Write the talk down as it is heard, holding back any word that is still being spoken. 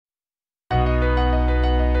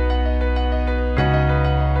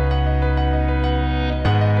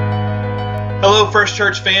Hello, First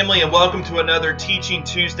Church family, and welcome to another Teaching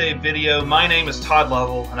Tuesday video. My name is Todd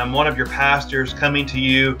Lovell, and I'm one of your pastors coming to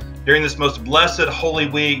you during this most blessed Holy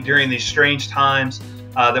Week, during these strange times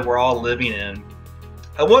that we're all living in.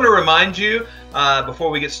 I want to remind you, before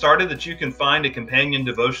we get started, that you can find a companion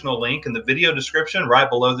devotional link in the video description right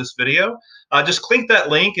below this video. Just click that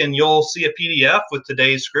link and you'll see a PDF with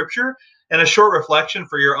today's scripture and a short reflection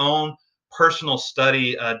for your own personal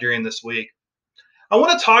study during this week. I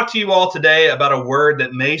want to talk to you all today about a word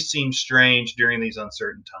that may seem strange during these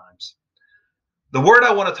uncertain times. The word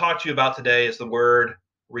I want to talk to you about today is the word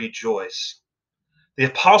rejoice. The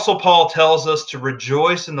Apostle Paul tells us to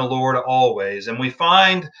rejoice in the Lord always, and we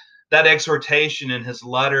find that exhortation in his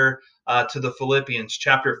letter to the Philippians,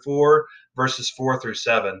 chapter 4, verses 4 through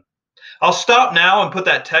 7. I'll stop now and put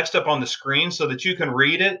that text up on the screen so that you can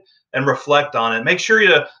read it and reflect on it. Make sure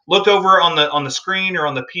you look over on the screen or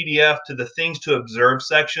on the PDF to the things to observe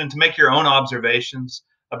section to make your own observations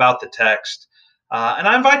about the text. And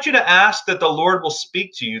I invite you to ask that the Lord will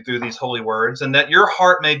speak to you through these holy words and that your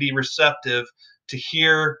heart may be receptive to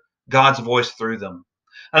hear God's voice through them.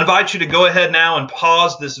 I invite you to go ahead now and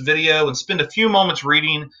pause this video and spend a few moments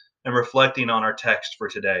reading and reflecting on our text for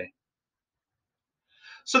today.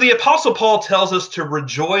 So the Apostle Paul tells us to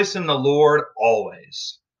rejoice in the Lord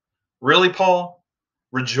always. Really, Paul?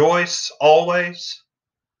 Rejoice always?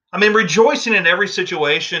 I mean, rejoicing in every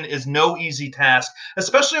situation is no easy task,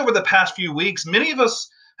 especially over the past few weeks. Many of us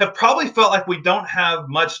have probably felt like we don't have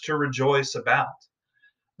much to rejoice about.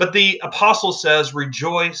 But the apostle says,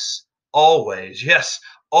 rejoice always. Yes,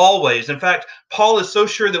 always. In fact, Paul is so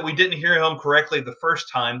sure that we didn't hear him correctly the first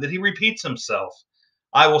time that he repeats himself.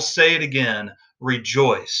 I will say it again,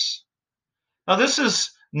 rejoice. Now, this is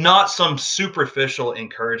not some superficial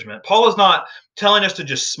encouragement. Paul is not telling us to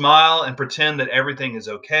just smile and pretend that everything is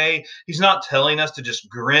okay. He's not telling us to just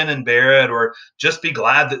grin and bear it or just be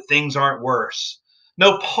glad that things aren't worse.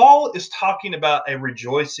 No, Paul is talking about a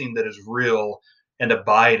rejoicing that is real and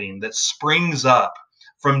abiding, that springs up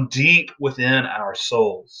from deep within our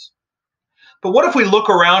souls. But what if we look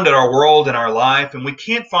around at our world and our life and we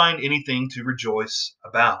can't find anything to rejoice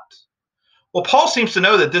about? Well, Paul seems to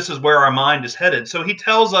know that this is where our mind is headed, so he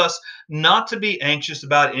tells us not to be anxious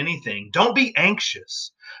about anything. Don't be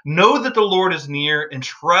anxious. Know that the Lord is near and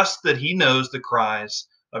trust that he knows the cries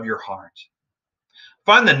of your heart.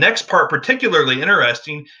 I find the next part particularly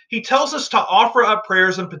interesting. He tells us to offer up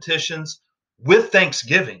prayers and petitions with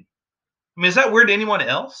thanksgiving. I mean, is that weird to anyone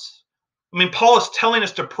else? I mean, Paul is telling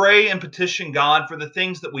us to pray and petition God for the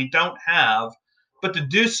things that we don't have, but to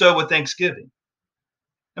do so with thanksgiving.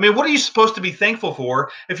 I mean, what are you supposed to be thankful for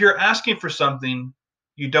if you're asking for something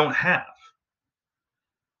you don't have?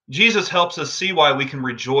 Jesus helps us see why we can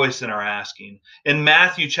rejoice in our asking. In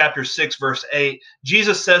Matthew chapter 6, verse 8,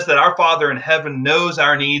 Jesus says that our Father in heaven knows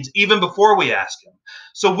our needs even before we ask him.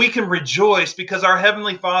 So we can rejoice because our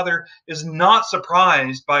Heavenly Father is not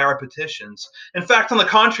surprised by our petitions. In fact, on the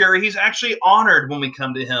contrary, he's actually honored when we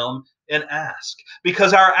come to him and ask,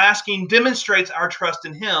 because our asking demonstrates our trust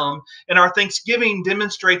in him, and our thanksgiving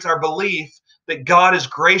demonstrates our belief that God is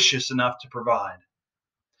gracious enough to provide.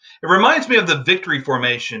 It reminds me of the victory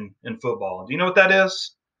formation in football. Do you know what that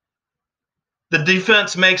is? The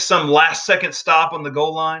defense makes some last-second stop on the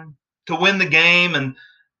goal line to win the game, and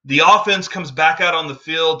the offense comes back out on the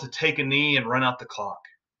field to take a knee and run out the clock.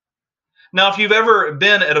 Now, if you've ever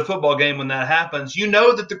been at a football game when that happens, you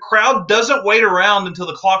know that the crowd doesn't wait around until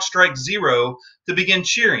the clock strikes 0 to begin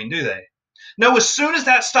cheering, do they? No, as soon as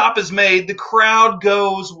that stop is made, the crowd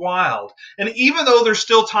goes wild. And even though there's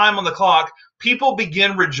still time on the clock, people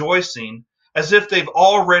begin rejoicing as if they've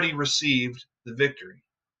already received the victory.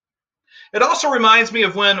 It also reminds me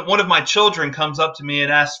of when one of my children comes up to me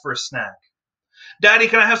and asks for a snack. Daddy,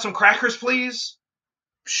 can I have some crackers, please?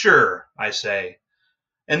 Sure, I say.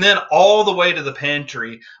 And then all the way to the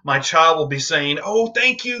pantry, my child will be saying, oh,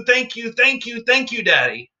 thank you, thank you, thank you, thank you,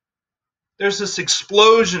 Daddy. There's this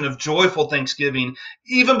explosion of joyful thanksgiving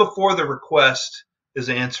even before the request is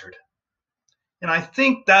answered. And I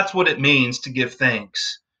think that's what it means to give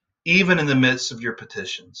thanks, even in the midst of your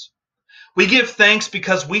petitions. We give thanks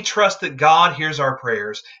because we trust that God hears our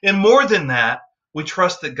prayers. And more than that, we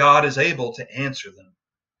trust that God is able to answer them.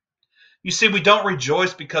 You see, we don't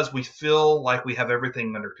rejoice because we feel like we have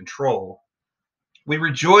everything under control. We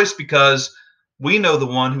rejoice because we know the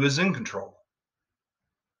one who is in control.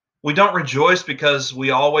 We don't rejoice because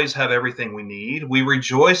we always have everything we need. We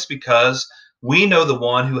rejoice because we know the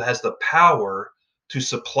one who has the power to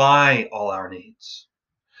supply all our needs.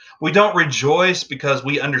 We don't rejoice because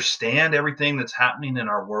we understand everything that's happening in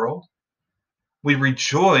our world. We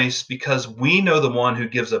rejoice because we know the one who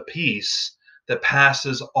gives a peace that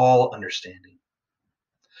passes all understanding.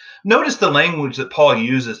 Notice the language that Paul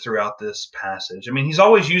uses throughout this passage. I mean, he's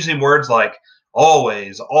always using words like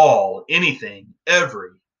always, all, anything,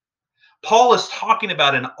 every. Paul is talking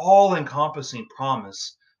about an all-encompassing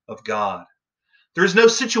promise of God. There is no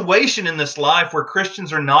situation in this life where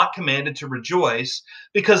Christians are not commanded to rejoice,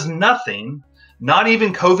 because nothing, not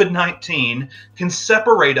even COVID-19, can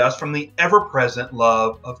separate us from the ever-present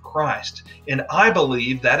love of Christ. And I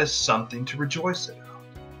believe that is something to rejoice about.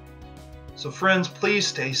 So friends, please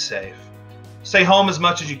stay safe. Stay home as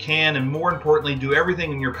much as you can, and more importantly, do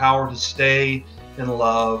everything in your power to stay in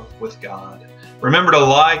love with God. Remember to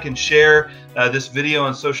like and share this video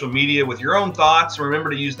on social media with your own thoughts. Remember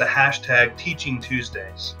to use the hashtag Teaching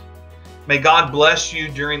Tuesdays. May God bless you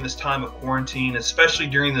during this time of quarantine, especially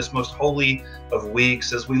during this most holy of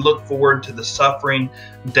weeks, as we look forward to the suffering,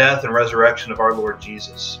 death, and resurrection of our Lord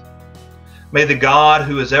Jesus. May the God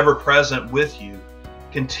who is ever present with you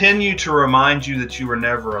continue to remind you that you are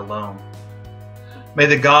never alone. May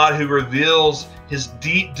the God who reveals his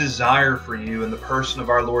deep desire for you in the person of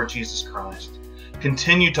our Lord Jesus Christ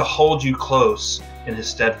continue to hold you close in his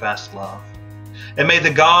steadfast love. And may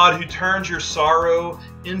the God who turns your sorrow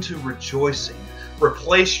into rejoicing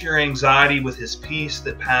replace your anxiety with his peace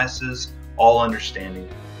that passes all understanding.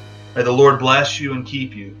 May the Lord bless you and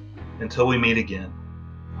keep you until we meet again.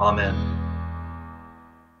 Amen.